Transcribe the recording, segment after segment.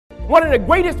One of the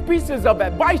greatest pieces of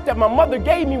advice that my mother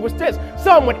gave me was this: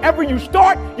 son, whatever you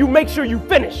start, you make sure you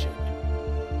finish it.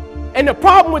 And the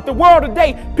problem with the world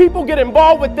today, people get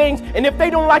involved with things, and if they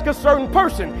don't like a certain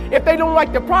person, if they don't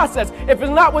like the process, if it's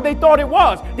not what they thought it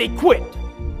was, they quit.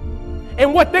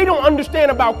 And what they don't understand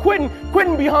about quitting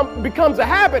becomes a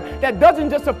habit that doesn't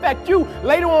just affect you.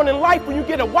 Later on in life, when you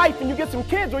get a wife and you get some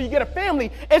kids or you get a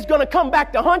family, it's going to come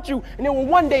back to haunt you, and it will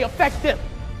one day affect them.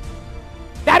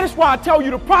 That is why I tell you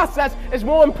the process is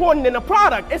more important than the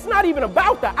product. It's not even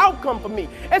about the outcome for me.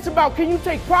 It's about, can you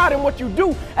take pride in what you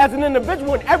do as an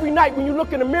individual, and every night when you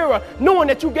look in the mirror, knowing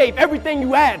that you gave everything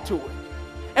you had to it.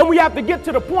 And we have to get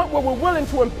to the point where we're willing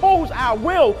to impose our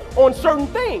will on certain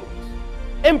things.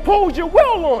 Impose your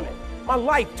will on it. My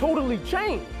life totally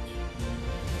changed.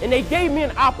 And they gave me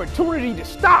an opportunity to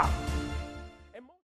stop.